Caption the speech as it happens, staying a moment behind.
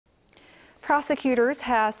Prosecutors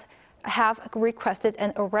have requested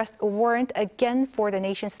an arrest warrant again for the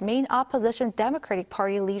nation's main opposition Democratic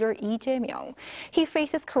Party leader Lee Jae-myung. He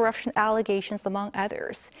faces corruption allegations, among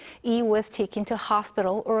others. Lee was taken to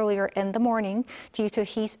hospital earlier in the morning due to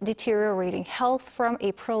his deteriorating health from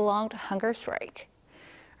a prolonged hunger strike.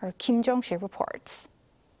 Our Kim Jung-sil reports.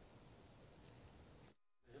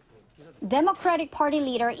 Democratic Party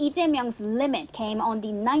leader Lee Jae-myung's limit came on the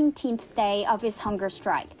 19th day of his hunger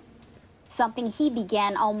strike, something he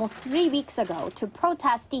began almost 3 weeks ago to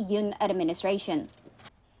protest the Yoon administration.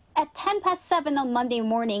 At 7:10 on Monday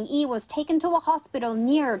morning, Lee was taken to a hospital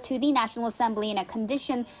near to the National Assembly in a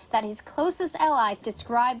condition that his closest allies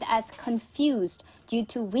described as confused due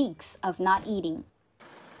to weeks of not eating.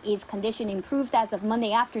 Lee's condition improved as of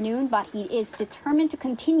Monday afternoon, but he is determined to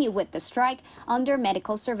continue with the strike under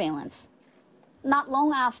medical surveillance. Not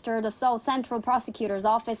long after, the Seoul Central Prosecutor's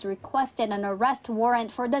office requested an arrest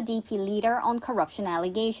warrant for the DP leader on corruption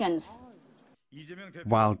allegations.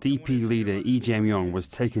 While DP leader Lee Jae-myung was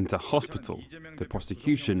taken to hospital, the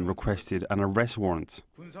prosecution requested an arrest warrant.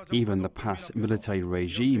 Even the past military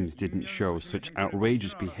regimes didn't show such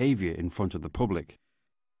outrageous behavior in front of the public.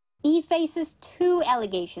 Lee faces 2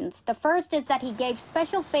 allegations. The first is that he gave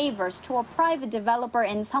special favors to a private developer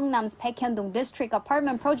in Seongnam's Baekhyun-dong district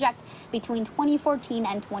apartment project between 2014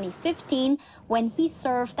 and 2015 when he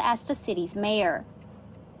served as the city's mayor.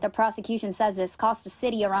 The prosecution says this cost the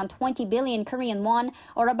city around 20 billion Korean won,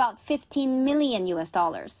 or about $15 million.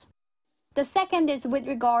 The second is with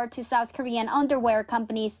regard to South Korean underwear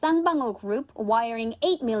company Sangbangul Group wiring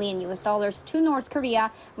 $8 million to North Korea,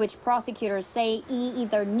 which prosecutors say Lee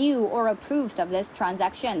either knew or approved of this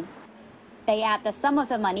transaction. They add that some of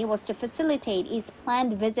the money was to facilitate Lee's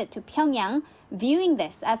planned visit to Pyongyang, viewing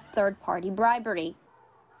this as third-party bribery.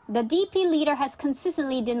 The DP leader has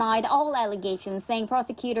consistently denied all allegations, saying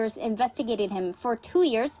prosecutors investigated him for 2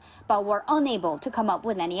 years but were unable to come up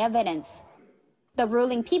with any evidence. The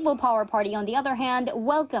ruling People Power Party, on the other hand,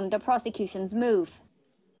 welcomed the prosecution's move.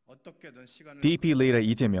 DP leader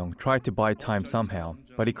Lee Jae-myung tried to buy time somehow,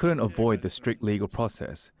 but he couldn't avoid the strict legal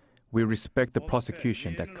process. We respect the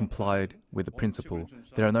prosecution that complied with the principle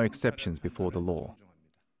there are no exceptions before the law.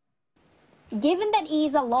 Given that Lee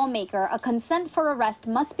is a lawmaker, a consent for arrest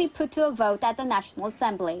must be put to a vote at the National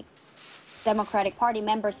Assembly. Democratic Party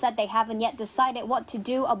members said they haven't yet decided what to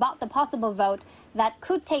do about the possible vote that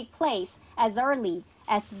could take place as early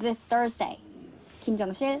as this Thursday. Kim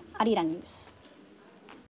Jung-sil, Arirang News.